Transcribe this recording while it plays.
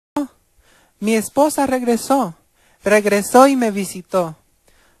Mi esposa regresó y me visitó.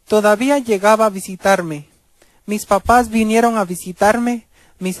 Todavía llegaba a visitarme. Mis papás vinieron a visitarme,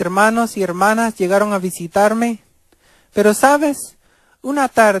 mis hermanos y hermanas llegaron a visitarme. Pero sabes, una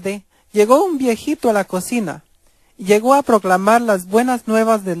tarde llegó un viejito a la cocina y llegó a proclamar las buenas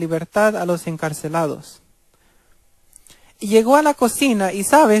nuevas de libertad a los encarcelados. Y llegó a la cocina y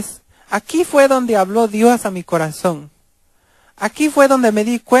sabes, aquí fue donde habló Dios a mi corazón. Aquí fue donde me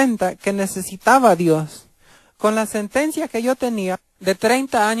di cuenta que necesitaba a Dios. Con la sentencia que yo tenía de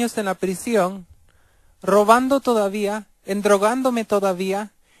 30 años en la prisión, robando todavía, endrogándome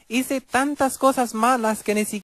todavía, hice tantas cosas malas que ni siquiera